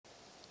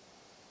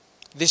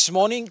This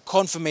morning,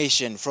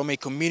 confirmation from a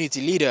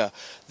community leader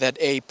that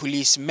a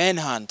police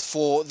manhunt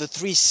for the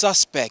three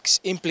suspects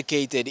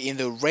implicated in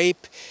the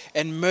rape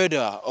and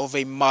murder of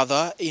a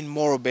mother in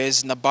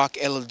Morobe's Nabak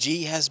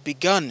allege has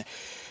begun.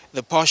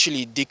 The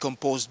partially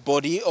decomposed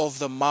body of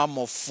the mom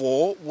of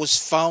four was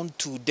found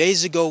 2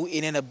 days ago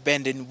in an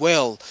abandoned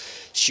well.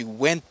 She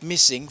went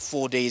missing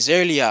 4 days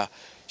earlier.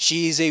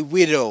 She is a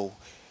widow.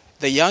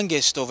 The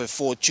youngest of her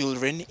 4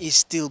 children is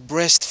still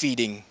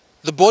breastfeeding.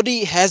 The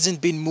body hasn't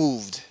been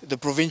moved. The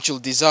Provincial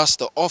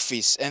Disaster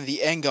Office and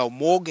the Angao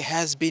Morgue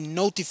has been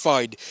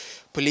notified.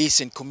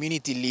 Police and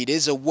community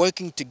leaders are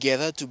working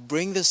together to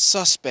bring the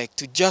suspect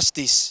to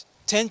justice.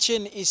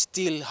 Tension is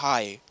still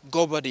high.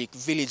 Gobadik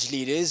village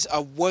leaders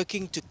are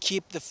working to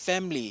keep the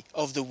family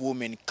of the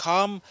woman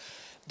calm.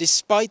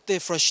 Despite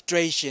their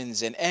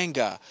frustrations and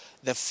anger,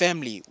 the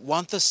family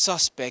want the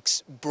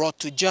suspects brought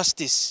to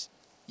justice.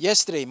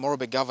 Yesterday,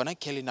 Morobe Governor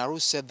Kelly Naru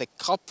said the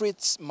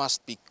culprits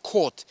must be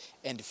caught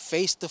and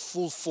face the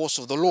full force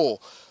of the law.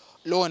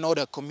 Law and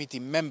Order Committee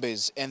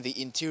members and the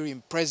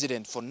interim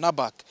president for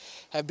Nabak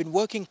have been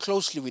working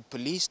closely with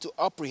police to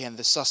apprehend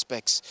the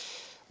suspects.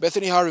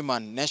 Bethany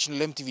Harriman, National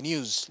EMTV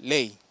News,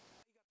 Leh.